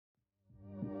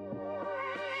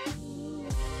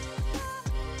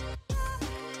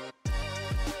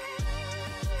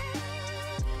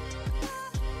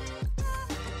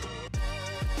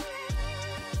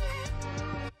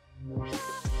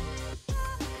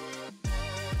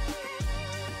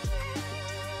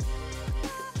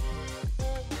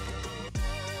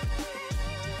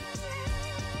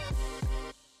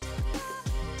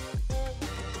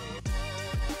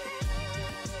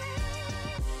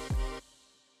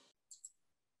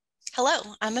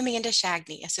Hello, I'm Amanda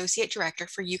Shagney, Associate Director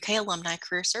for UK Alumni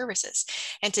Career Services,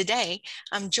 and today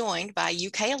I'm joined by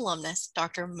UK alumnus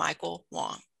Dr. Michael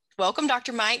Huang. Welcome,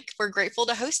 Dr. Mike. We're grateful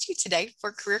to host you today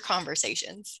for Career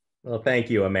Conversations. Well, thank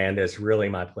you, Amanda. It's really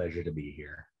my pleasure to be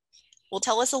here. Well,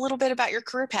 tell us a little bit about your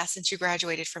career path since you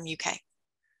graduated from UK.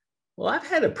 Well, I've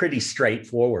had a pretty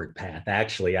straightforward path,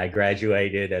 actually. I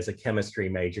graduated as a chemistry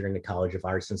major in the College of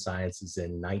Arts and Sciences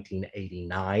in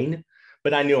 1989,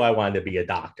 but I knew I wanted to be a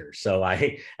doctor. So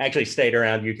I actually stayed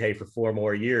around UK for 4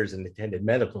 more years and attended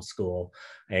medical school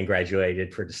and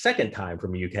graduated for the second time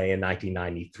from UK in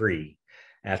 1993.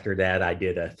 After that, I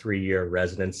did a 3-year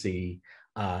residency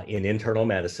in internal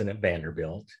medicine at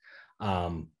Vanderbilt.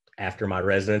 After my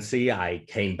residency, I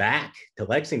came back to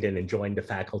Lexington and joined the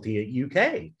faculty at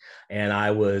UK. And I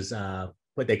was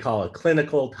what they call a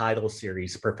clinical title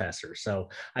series professor. So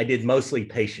I did mostly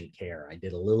patient care. I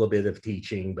did a little bit of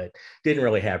teaching, but didn't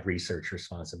really have research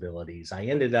responsibilities. I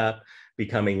ended up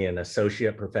becoming an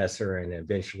associate professor and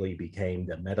eventually became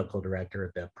the medical director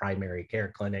of the primary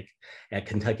care clinic at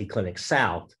Kentucky Clinic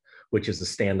South, which is a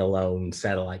standalone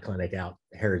satellite clinic out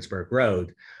Harrodsburg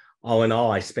Road. All in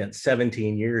all, I spent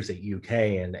 17 years at UK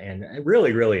and I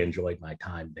really enjoyed my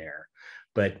time there.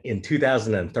 But in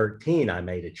 2013, I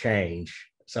made a change.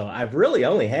 So I've really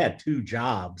only had 2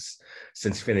 jobs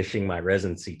since finishing my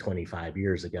residency 25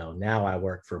 years ago. Now I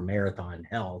work for Marathon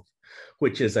Health,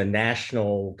 which is a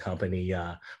national company,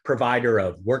 provider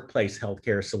of workplace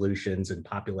healthcare solutions and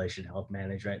population health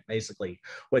management. Basically,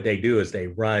 what they do is they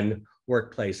run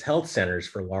workplace health centers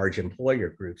for large employer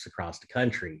groups across the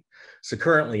country. So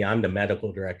currently, I'm the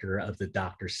medical director of the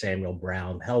Dr. Samuel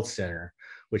Brown Health Center,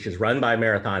 which is run by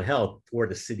Marathon Health for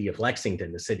the city of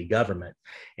Lexington, the city government.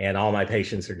 And all my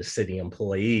patients are the city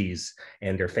employees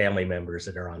and their family members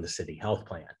that are on the city health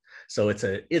plan. So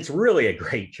it's really a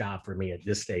great job for me at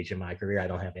this stage in my career. I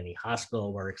don't have any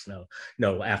hospital works,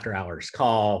 no after hours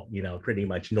call, pretty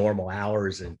much normal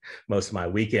hours, and most of my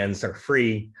weekends are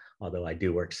free, although I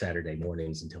do work Saturday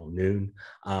mornings until noon.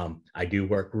 I do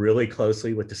work really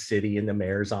closely with the city and the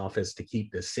mayor's office to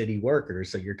keep the city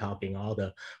workers. So you're talking all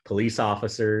the police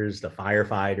officers, the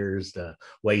firefighters, the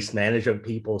waste management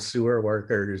people, sewer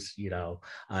workers,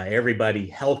 everybody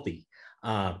healthy.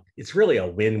 It's really a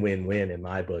win-win-win in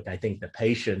my book. I think the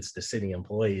patients, the city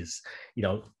employees,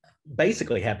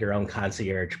 basically have their own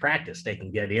concierge practice. They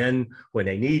can get in when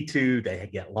they need to. They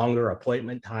get longer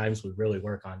appointment times. We really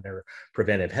work on their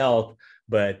preventive health.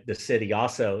 But the city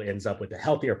also ends up with a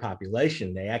healthier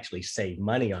population. They actually save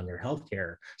money on their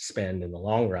healthcare spend in the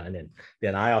long run. And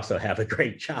then I also have a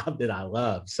great job that I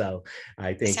love. So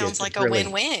I think Sounds like a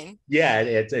win-win. Yeah,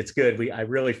 it's good. I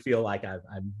really feel like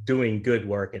I'm doing good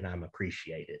work and I'm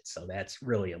appreciated. So that's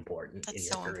really important. That's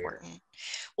so important.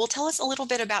 Well, tell us a little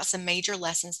bit about some major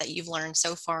lessons that you've learned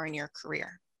so far in your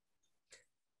career.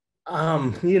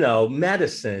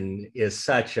 Medicine is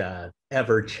such a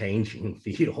ever-changing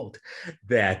field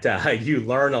that you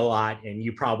learn a lot and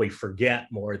you probably forget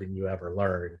more than you ever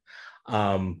learn.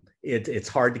 It's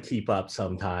hard to keep up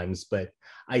sometimes, but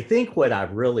I think what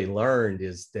I've really learned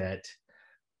is that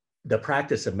the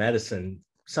practice of medicine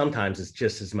sometimes is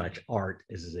just as much art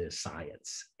as it is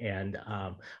science. And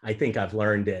I think I've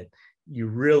learned that you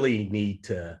really need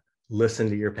to listen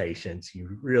to your patients.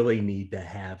 You really need to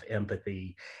have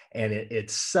empathy. And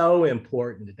it's so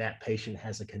important that that patient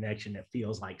has a connection that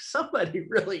feels like somebody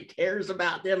really cares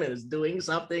about them and is doing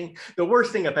something. The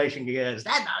worst thing a patient can get is,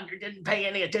 that doctor didn't pay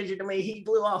any attention to me. He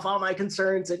blew off all my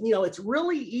concerns. And, it's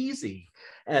really easy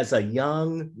as a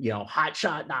young,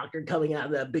 hotshot doctor coming out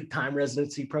of the big time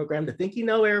residency program to think you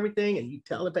know everything and you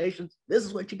tell the patients, this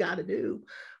is what you got to do.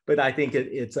 But I think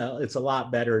it's a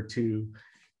lot better to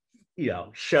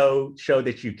show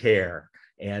that you care.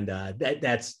 And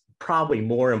that's probably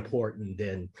more important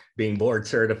than being board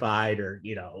certified or,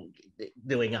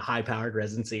 doing a high powered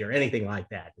residency or anything like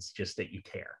that. It's just that you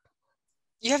care.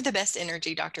 You have the best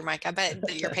energy, Dr. Mike. I bet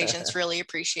that your patients really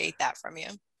appreciate that from you.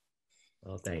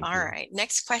 Well, thank you. All right.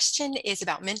 Next question is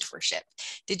about mentorship.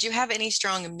 Did you have any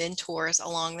strong mentors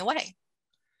along the way?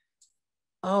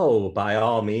 Oh, by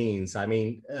all means. I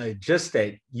mean, just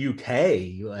at UK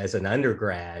as an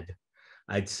undergrad,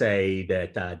 I'd say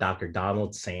that Dr.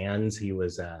 Donald Sands, he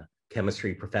was a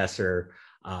chemistry professor,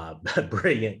 a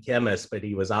brilliant chemist, but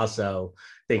he was also,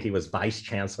 I think he was vice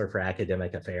chancellor for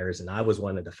academic affairs. And I was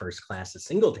one of the first class of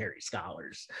Singletary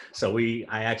scholars. So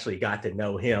I actually got to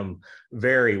know him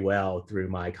very well through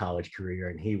my college career.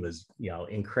 And he was,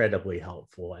 incredibly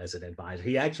helpful as an advisor.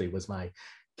 He actually was my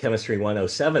Chemistry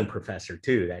 107 professor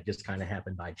too. That just kind of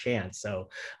happened by chance. So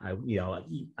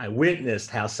I witnessed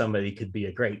how somebody could be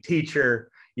a great teacher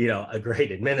a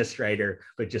great administrator,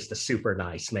 but just a super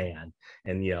nice man.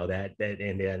 And,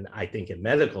 and then I think in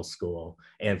medical school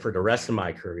and for the rest of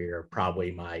my career,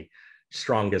 probably my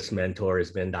strongest mentor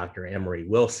has been Dr. Emory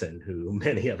Wilson, who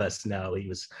many of us know. He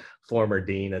was former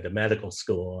dean of the medical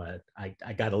school.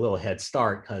 I got a little head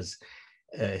start because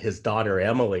his daughter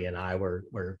Emily and I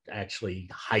were actually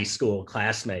high school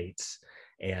classmates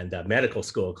and medical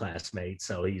school classmates.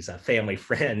 So he's a family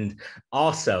friend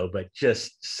also, but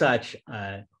just such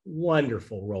a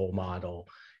wonderful role model.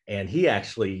 And he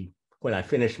actually, when I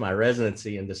finished my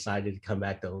residency and decided to come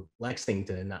back to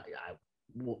Lexington, I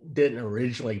didn't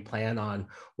originally plan on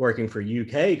working for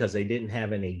UK because they didn't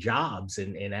have any jobs.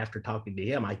 And after talking to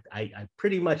him, I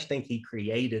pretty much think he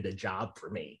created a job for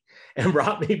me and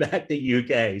brought me back to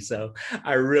UK. So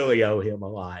I really owe him a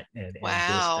lot, and just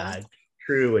Wow.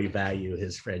 truly value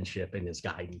his friendship and his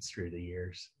guidance through the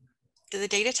years. The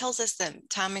data tells us that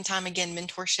time and time again,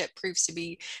 mentorship proves to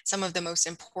be some of the most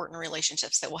important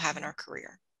relationships that we'll have in our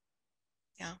career.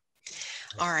 Yeah.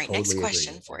 All right, next Totally agree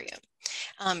question with for you.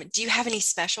 Do you have any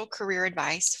special career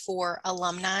advice for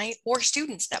alumni or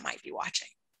students that might be watching?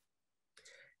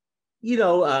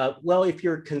 Well, if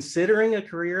you're considering a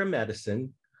career in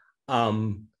medicine,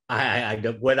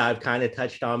 what I've kind of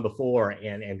touched on before,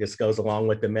 and this goes along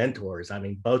with the mentors. I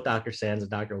mean, both Dr. Sands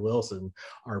and Dr. Wilson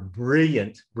are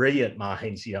brilliant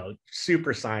minds,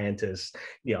 super scientists,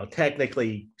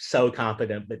 technically so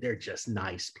competent, but they're just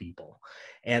nice people.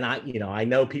 And I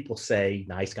know people say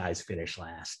nice guys finish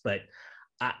last, but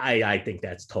I think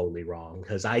that's totally wrong,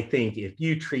 because I think if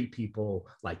you treat people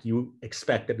like you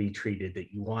expect to be treated,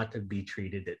 that you want to be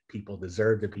treated, that people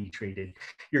deserve to be treated,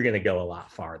 you're going to go a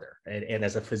lot farther. And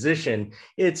as a physician,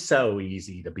 it's so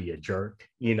easy to be a jerk.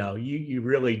 You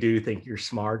really do think you're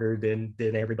smarter than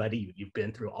everybody. You've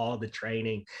been through all the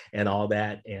training and all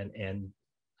that. And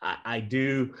I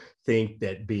do think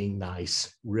that being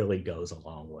nice really goes a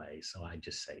long way. So I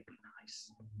just say be nice.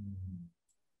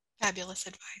 Fabulous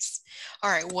advice.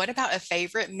 All right, what about a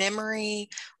favorite memory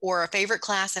or a favorite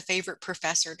class, a favorite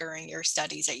professor during your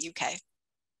studies at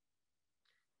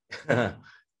UK?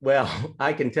 Well,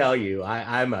 I can tell you,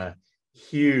 I'm a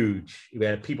huge,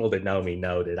 people that know me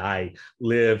know that I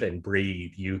live and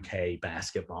breathe UK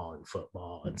basketball and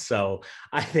football. And so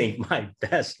I think my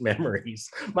best memories,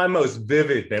 my most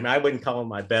vivid memory, I wouldn't call them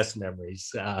my best memories,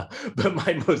 but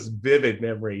my most vivid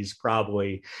memories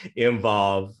probably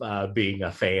involve being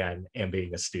a fan and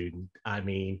being a student. I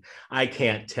mean, I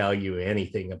can't tell you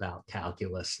anything about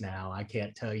calculus now. I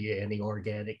can't tell you any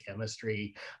organic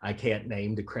chemistry. I can't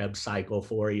name the Krebs cycle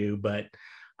for you, but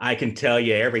I can tell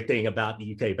you everything about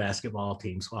the UK basketball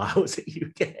teams while I was at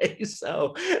UK.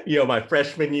 So, my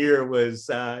freshman year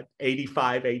was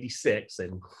 85, 86,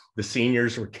 and the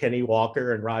seniors were Kenny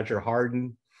Walker and Roger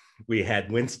Harden. We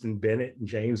had Winston Bennett and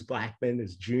James Blackman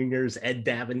as juniors, Ed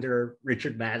Davender,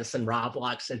 Richard Madison, Rob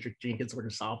Locke, Cedric Jenkins were the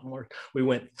sophomores. We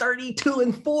went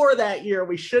 32-4 that year.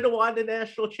 We should have won the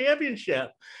national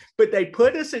championship, but they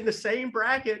put us in the same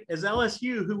bracket as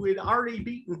LSU, who we'd already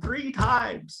beaten 3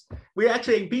 times. We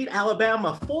actually beat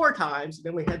Alabama 4 times, and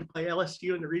then we had to play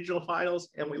LSU in the regional finals,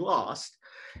 and we lost.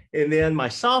 And then my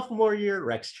sophomore year,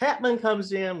 Rex Chapman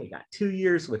comes in. We got 2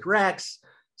 years with Rex.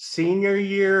 Senior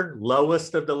year,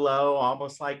 lowest of the low,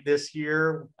 almost like this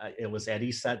year. It was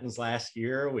Eddie Sutton's last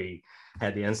year. We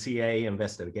had the NCAA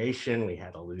investigation. We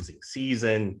had a losing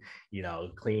season,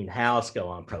 clean house, go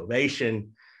on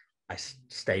probation. I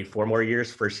stayed 4 more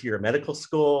years, first year of medical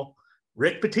school.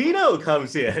 Rick Pitino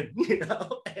comes in,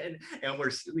 and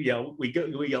we go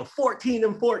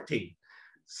 14-14.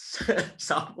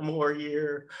 Sophomore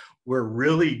year, we're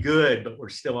really good, but we're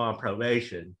still on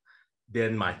probation.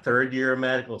 Then my 3rd year of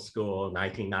medical school,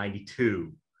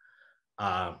 1992,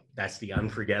 that's the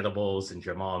Unforgettables and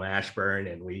Jamal Ashburn,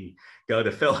 and we go to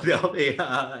Philadelphia,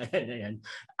 and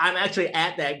I'm actually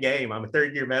at that game. I'm a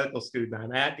 3rd year medical student.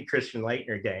 I'm at the Christian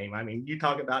Laettner game. I mean, you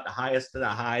talk about the highest of the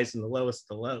highs and the lowest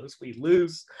of the lows. We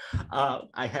lose.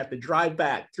 I have to drive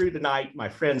back through the night. My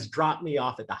friends drop me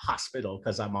off at the hospital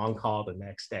because I'm on call the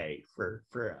next day for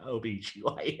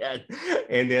OB/GYN.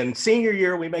 And then senior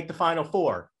year, we make the Final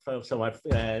Four. So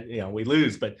we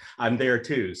lose, but I'm there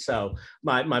too. So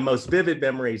my most vivid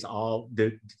memories all,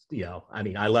 I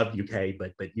mean, I love UK,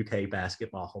 but UK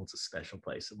basketball holds a special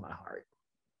place in my heart.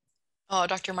 Oh,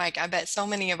 Dr. Mike, I bet so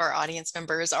many of our audience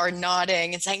members are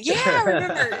nodding and saying, yeah, I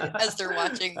remember as they're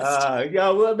watching this. Yeah,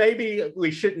 well, maybe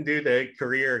we shouldn't do the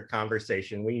career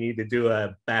conversation. We need to do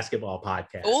a basketball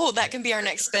podcast. Oh, that can be our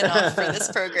next spinoff for this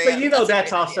But program. you know,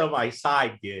 that's a great also idea. my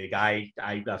side gig. I'm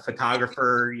a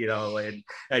photographer, you know, and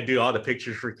I do all the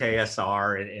pictures for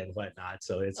KSR and whatnot.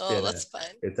 So Oh, that's fun.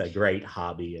 it's a great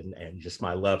hobby, and just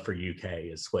my love for UK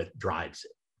is what drives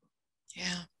it.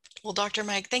 Yeah. Well, Dr.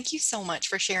 Mike, thank you so much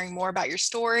for sharing more about your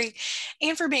story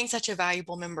and for being such a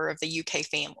valuable member of the UK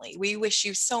family. We wish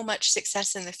you so much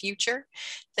success in the future.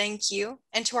 Thank you.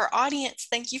 And to our audience,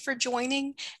 thank you for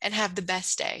joining and have the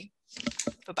best day.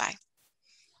 Bye-bye.